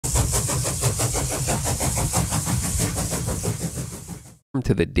Welcome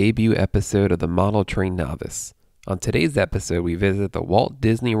to the debut episode of the Model Train Novice. On today's episode, we visit the Walt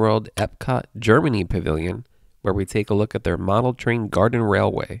Disney World Epcot Germany Pavilion, where we take a look at their Model Train Garden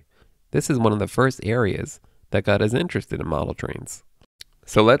Railway. This is one of the first areas that got us interested in model trains.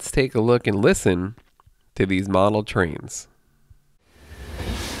 So let's take a look and listen to these model trains.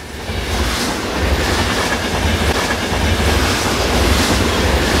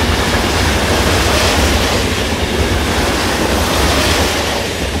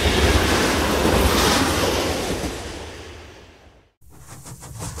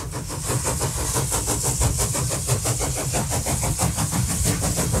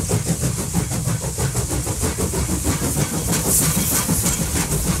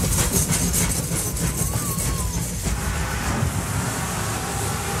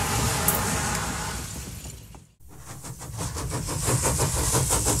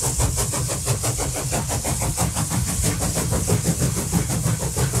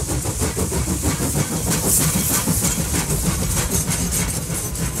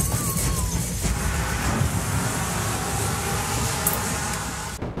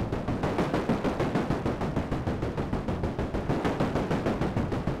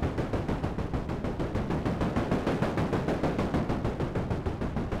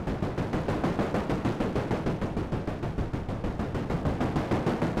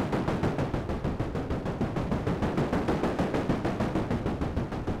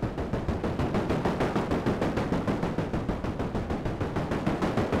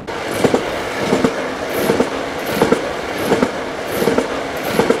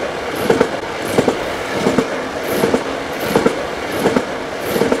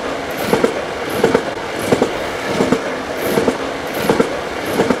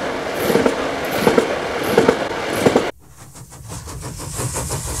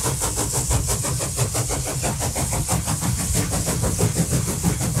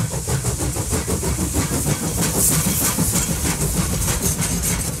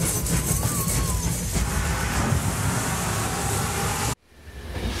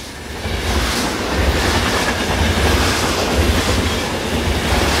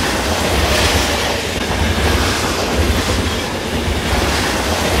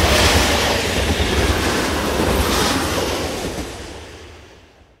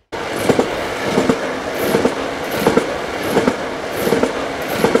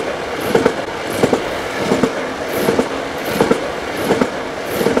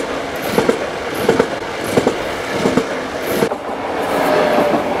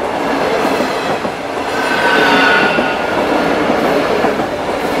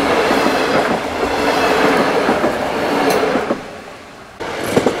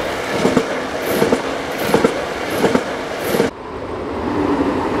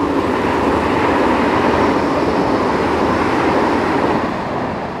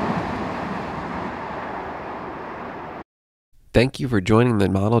 Thank you for joining the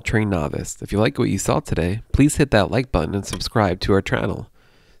Model Train Novice. If you like what you saw today, please hit that like button and subscribe to our channel.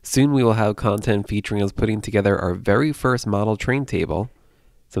 Soon we will have content featuring us putting together our very first model train table,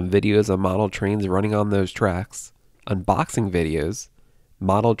 some videos of model trains running on those tracks, unboxing videos,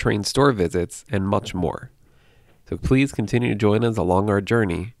 model train store visits, and much more. So please continue to join us along our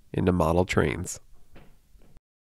journey into model trains.